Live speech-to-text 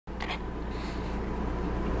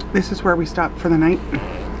This is where we stopped for the night.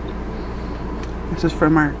 This is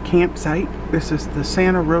from our campsite. This is the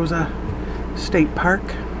Santa Rosa State Park.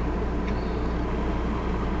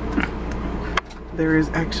 There is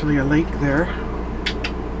actually a lake there.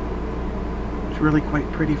 It's really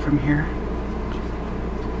quite pretty from here.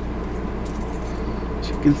 As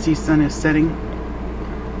you can see, sun is setting.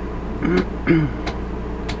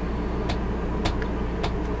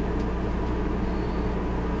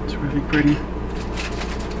 It's really pretty.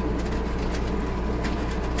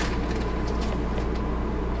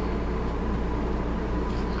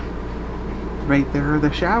 Right there are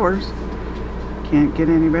the showers. Can't get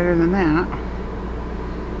any better than that.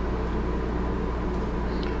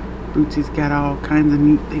 Bootsy's got all kinds of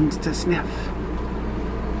neat things to sniff.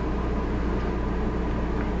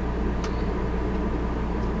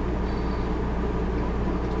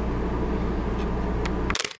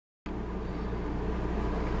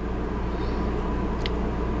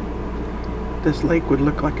 This lake would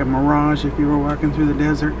look like a mirage if you were walking through the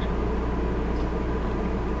desert.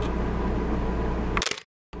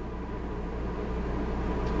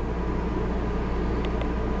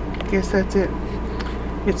 I guess that's it.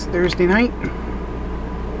 It's Thursday night.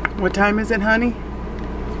 What time is it, honey?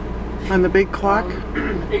 On the big clock?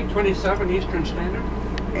 8:27 Eastern Standard.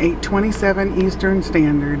 8:27 Eastern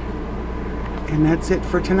Standard. And that's it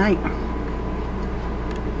for tonight.